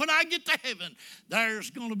God, when I get to heaven, there's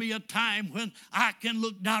going to be a time when I can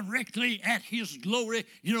look directly at his glory.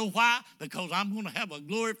 You know why? Because I'm going to have a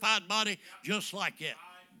glorified body just like that.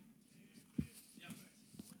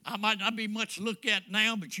 I might not be much to look at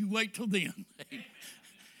now, but you wait till then.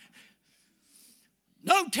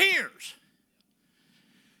 No tears.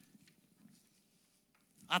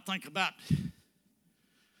 I think about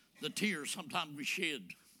the tears sometimes we shed.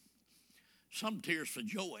 Some tears for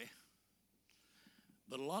joy,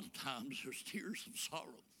 but a lot of times there's tears of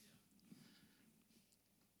sorrow.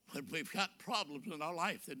 When we've got problems in our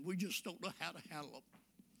life that we just don't know how to handle them.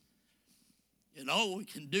 And all we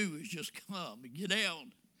can do is just come and get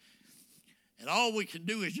down. And all we can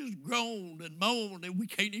do is just groan and moan, and we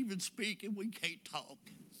can't even speak and we can't talk.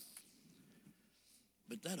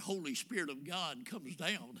 But that Holy Spirit of God comes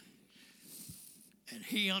down, and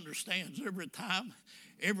he understands every time,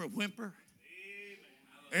 every whimper,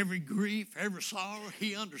 every grief, every sorrow.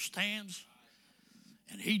 He understands,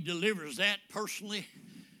 and he delivers that personally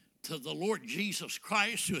to the Lord Jesus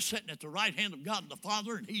Christ, who is sitting at the right hand of God the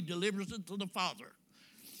Father, and he delivers it to the Father.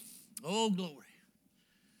 Oh, glory.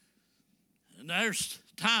 And there's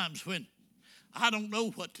times when I don't know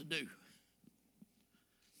what to do.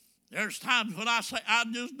 There's times when I say, I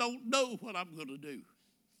just don't know what I'm going to do.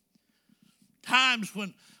 Times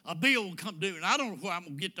when a bill will come due and I don't know where I'm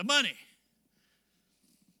going to get the money.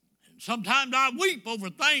 And sometimes I weep over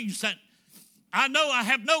things that I know I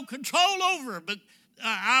have no control over, but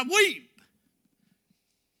I weep.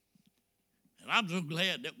 And I'm so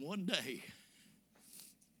glad that one day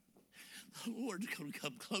the Lord's going to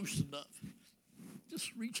come close enough.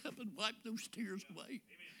 Just reach up and wipe those tears away.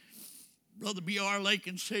 Brother B.R.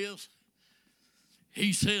 Lakin says,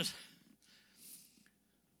 he says,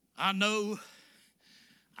 I know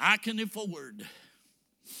I can afford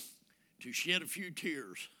to shed a few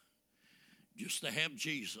tears just to have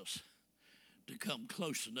Jesus to come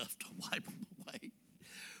close enough to wipe them away.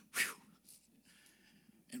 Whew.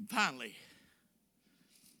 And finally,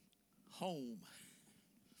 home.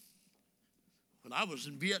 When I was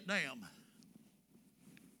in Vietnam,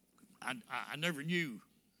 I never knew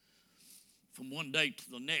from one day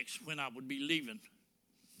to the next when I would be leaving.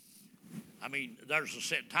 I mean, there's a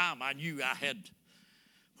set time I knew I had,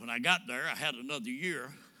 when I got there, I had another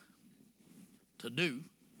year to do.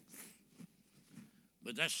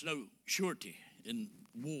 But that's no surety in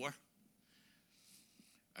war.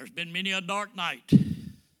 There's been many a dark night.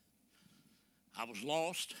 I was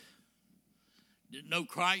lost, didn't know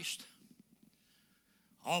Christ,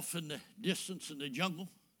 off in the distance in the jungle.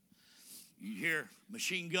 You hear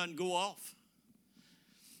machine gun go off.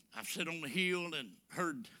 I've sat on the hill and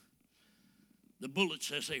heard the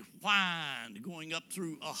bullets as they whined going up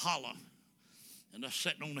through a hollow. And I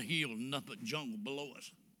sat on the hill and nothing but jungle below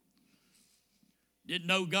us. Didn't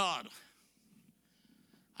know God.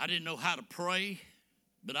 I didn't know how to pray,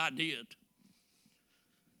 but I did.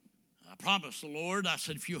 I promised the Lord, I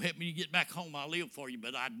said, if you'll help me to get back home, I'll live for you,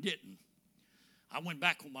 but I didn't. I went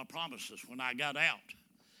back on my promises when I got out.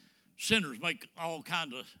 Sinners make all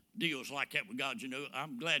kinds of deals like that with God. You know,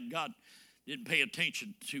 I'm glad God didn't pay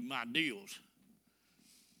attention to my deals.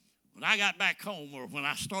 When I got back home, or when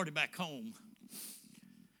I started back home,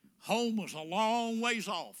 home was a long ways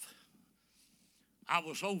off. I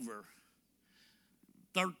was over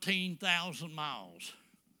 13,000 miles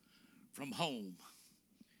from home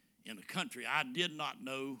in a country I did not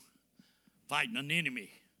know, fighting an enemy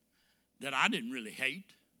that I didn't really hate.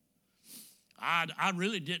 I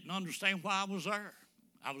really didn't understand why I was there.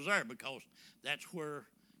 I was there because that's where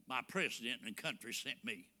my president and country sent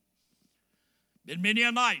me. Been many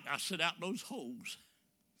a night I sit out those holes.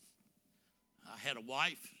 I had a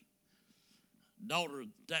wife, daughter at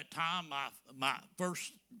that time, my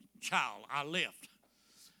first child. I left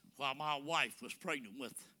while my wife was pregnant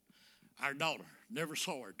with our daughter. Never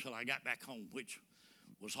saw her till I got back home, which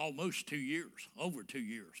was almost 2 years, over 2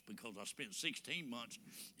 years, because I spent 16 months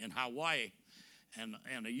in Hawaii and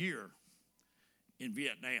a year in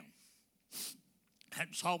Vietnam.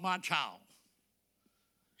 Hadn't saw my child.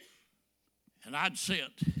 And I'd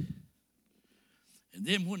sit. And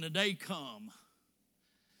then when the day come,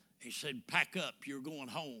 he said, pack up, you're going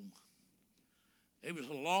home. It was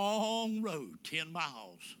a long road, 10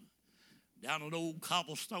 miles, down an old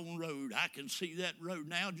cobblestone road. I can see that road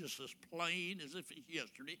now just as plain as if it's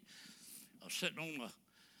yesterday. I was sitting on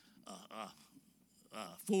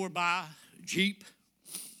a 4x Jeep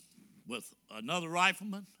with another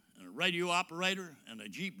rifleman and a radio operator and a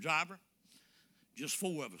Jeep driver. Just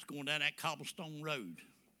 4 of us going down that cobblestone road,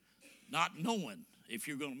 not knowing if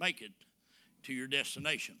you're going to make it to your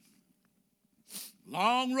destination.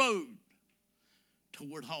 Long road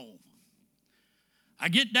toward home. I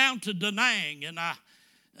get down to Da Nang, and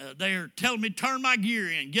they're telling me, turn my gear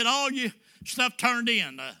in, get all your stuff turned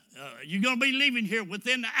in. You're going to be leaving here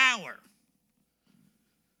within the hour.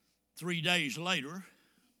 3 days later,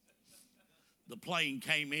 the plane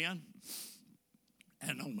came in,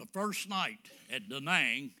 and on the first night at Da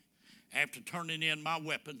Nang, after turning in my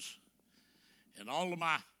weapons and all of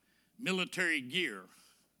my military gear,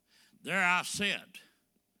 there I sat,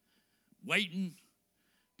 waiting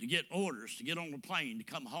to get orders to get on the plane to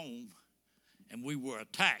come home, and we were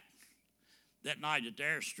attacked that night at the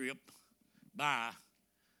airstrip by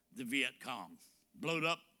the Viet Cong. Blowed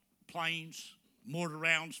up planes, mortar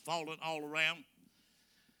rounds falling all around.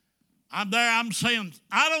 I'm there, I'm saying,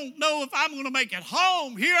 I don't know if I'm going to make it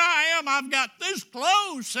home. Here I am, I've got this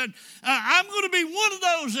close, and I'm going to be one of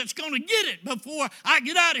those that's going to get it before I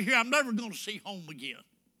get out of here. I'm never going to see home again.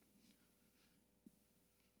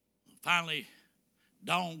 Finally,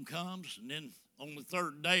 dawn comes, and then on the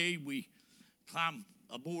third day, we climb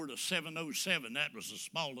aboard a 707. That was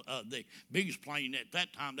the biggest plane at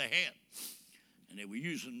that time they had. And they were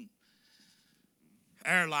using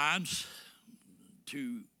airlines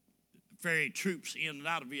to ferry troops in and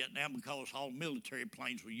out of Vietnam because all military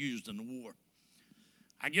planes were used in the war.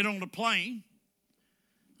 I get on the plane,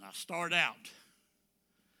 and I start out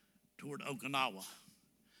toward Okinawa.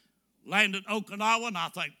 Land at Okinawa, and I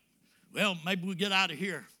think, well, maybe we'll get out of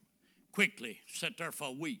here quickly. Sit there for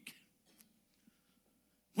a week.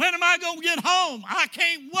 When am I going to get home? I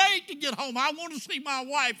can't wait to get home. I want to see my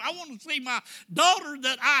wife. I want to see my daughter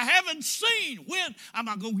that I haven't seen. When am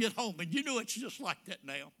I going to get home? And you know it's just like that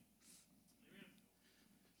now.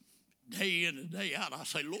 Day in and day out, I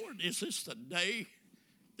say, Lord, is this the day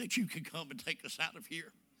that you can come and take us out of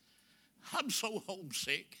here? I'm so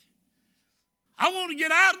homesick. I want to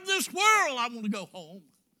get out of this world. I want to go home.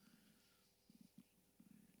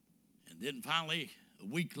 And then finally, a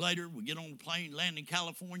week later, we get on the plane, land in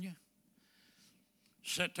California,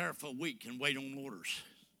 sit there for a week and wait on orders.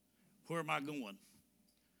 Where am I going?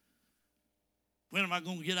 When am I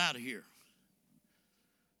going to get out of here?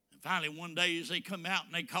 And finally, one day as they come out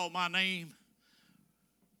and they call my name,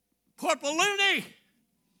 Corporal Looney,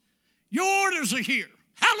 your orders are here.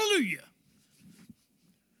 Hallelujah.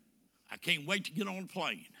 I can't wait to get on the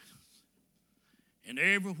plane. And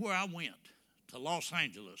everywhere I went, to Los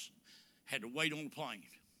Angeles, had to wait on the plane.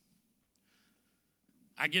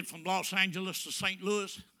 I get from Los Angeles to St.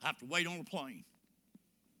 Louis, I have to wait on the plane.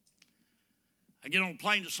 I get on a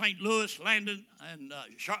plane to St. Louis, land in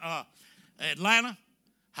Atlanta,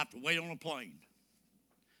 have to wait on a plane.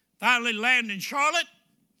 Finally land in Charlotte.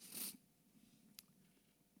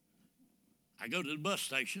 I go to the bus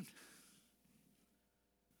station,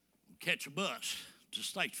 catch a bus to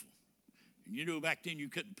Statesville. And you know, back then you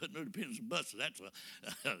couldn't put no dependence on buses. That's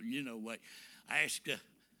a, way. I asked a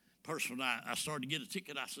person when I started to get a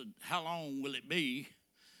ticket, I said, how long will it be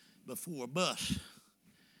before a bus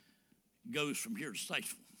goes from here to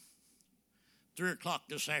Statesville? 3 o'clock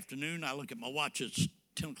this afternoon, I look at my watch, it's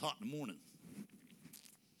 10 o'clock in the morning.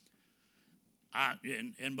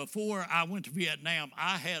 And before I went to Vietnam,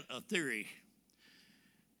 I had a theory.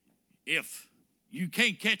 If you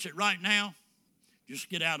can't catch it right now, just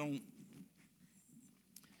get out on.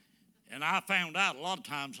 And I found out a lot of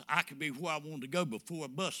times I could be where I wanted to go before a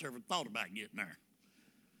bus ever thought about getting there.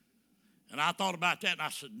 And I thought about that, and I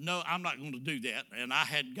said, no, I'm not going to do that. And I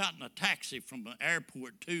had gotten a taxi from the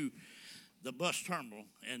airport to the bus terminal,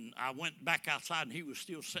 and I went back outside, and he was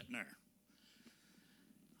still sitting there.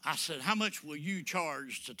 I said, how much will you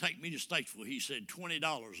charge to take me to Statesville? He said, $20.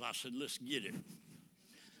 I said, let's get it.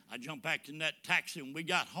 I jumped back in that taxi, and we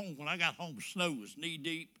got home. When I got home, snow was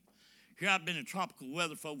knee-deep. Here I've been in tropical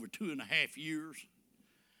weather for over 2.5 years,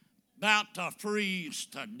 about to freeze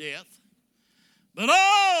to death. But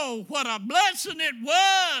oh, what a blessing it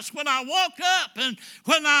was when I woke up and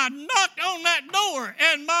when I knocked on that door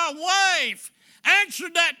and my wife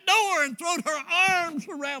answered that door and threw her arms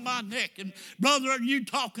around my neck. And brother, are you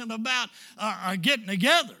talking about getting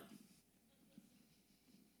together?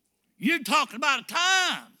 You talking about a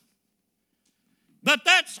time. But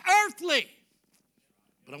that's earthly.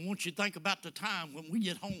 But I want you to think about the time when we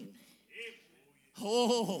get home.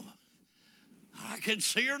 Oh, I can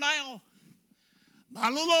see her now. My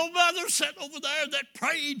little old mother sitting over there that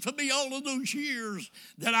prayed for me all of those years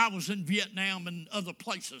that I was in Vietnam and other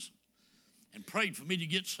places and prayed for me to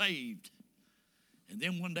get saved. And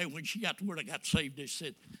then one day when she got to where I got saved, they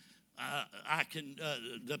said,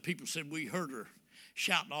 the people said, we heard her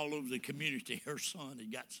shouting all over the community her son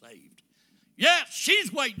had got saved. Yes,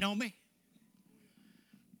 she's waiting on me.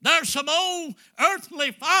 There's some old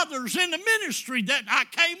earthly fathers in the ministry that I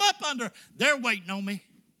came up under. They're waiting on me.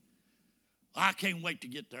 I can't wait to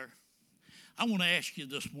get there. I want to ask you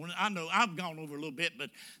this morning. I know I've gone over a little bit, but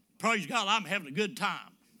praise God, I'm having a good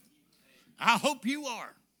time. I hope you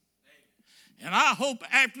are. And I hope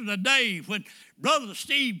after the day when Brother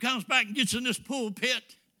Steve comes back and gets in this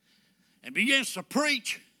pulpit and begins to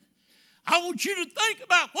preach, I want you to think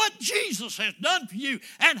about what Jesus has done for you.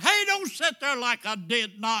 And hey, don't sit there like a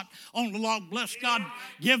dead knot on the log. Bless God.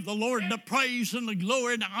 Give the Lord the praise and the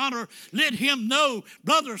glory and the honor. Let him know,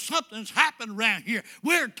 brother, something's happened around here.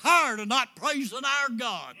 We're tired of not praising our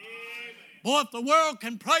God. Boy, if the world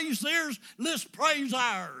can praise theirs, let's praise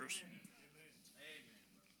ours.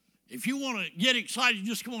 If you want to get excited,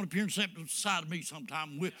 just come on up here and sit beside me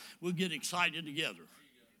sometime. We'll get excited together.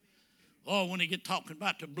 Oh, when they get talking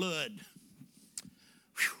about the blood.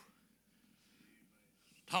 Whew.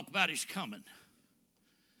 Talk about his coming.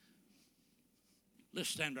 Let's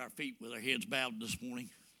stand to our feet with our heads bowed this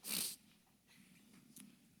morning.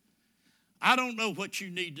 I don't know what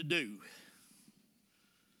you need to do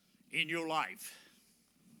in your life.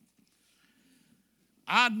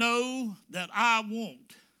 I know that I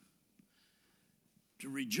want to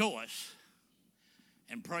rejoice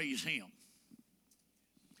and praise him.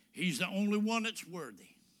 He's the only one that's worthy.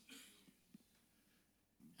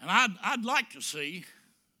 And I'd like to see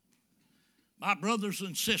my brothers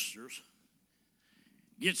and sisters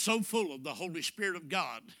get so full of the Holy Spirit of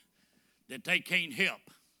God that they can't help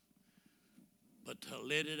but to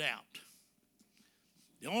let it out.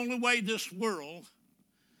 The only way this world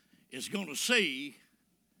is going to see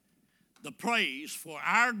the praise for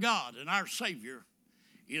our God and our Savior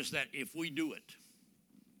is that if we do it.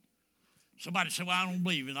 Somebody said, well, I don't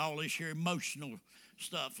believe in all this here emotional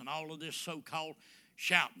stuff and all of this so-called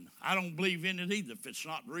shouting. I don't believe in it either if it's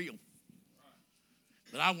not real.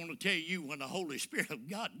 But I want to tell you, when the Holy Spirit of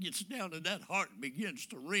God gets down in that heart and begins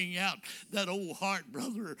to ring out that old heart,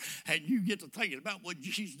 brother, and you get to thinking about what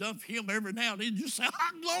Jesus done for him every now and then, just say,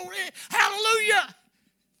 oh, glory, hallelujah.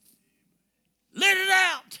 Let it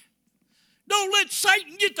out. Don't let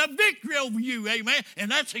Satan get the victory over you, amen.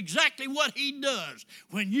 And that's exactly what he does.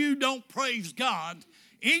 When you don't praise God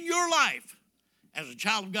in your life as a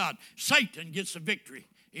child of God, Satan gets the victory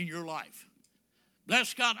in your life.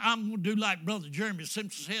 Bless God, I'm going to do like Brother Jeremy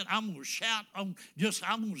Simpson said. I'm going to shout on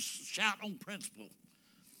principle.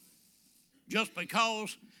 Just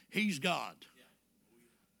because he's God.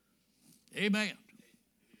 Amen.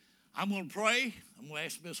 I'm going to pray. I'm going to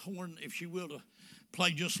ask Miss Horn, if she will, to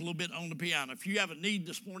play just a little bit on the piano. If you have a need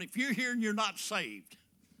this morning, if you're here and you're not saved,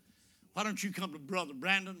 why don't you come to Brother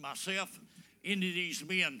Brandon, myself, any of these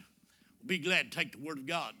men will be glad to take the Word of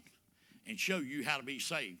God and show you how to be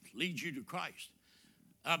saved, lead you to Christ.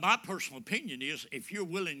 My personal opinion is if you're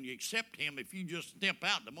willing to accept him, if you just step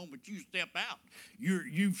out, the moment you step out,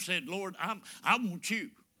 you've said, Lord, I want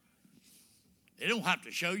you. They don't have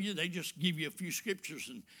to show you. They just give you a few scriptures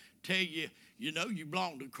and tell you, you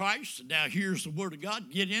belong to Christ. Now here's the word of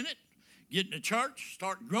God. Get in it. Get in the church.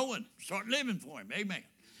 Start growing. Start living for him. Amen.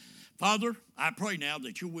 Father, I pray now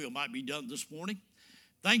that your will might be done this morning.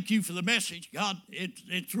 Thank you for the message. God,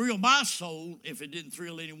 it thrilled my soul if it didn't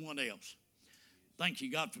thrill anyone else. Thank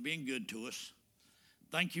you, God, for being good to us.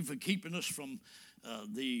 Thank you for keeping us from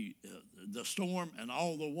the storm and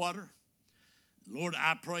all the water. Lord,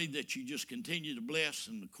 I pray that you just continue to bless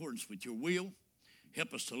in accordance with your will.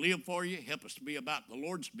 Help us to live for you. Help us to be about the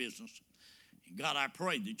Lord's business. And God, I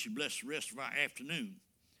pray that you bless the rest of our afternoon.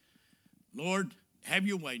 Lord, have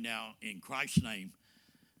your way now in Christ's name.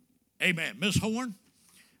 Amen. Miss Horn,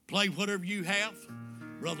 play whatever you have.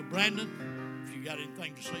 Brother Brandon, if you got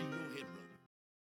anything to say, go ahead.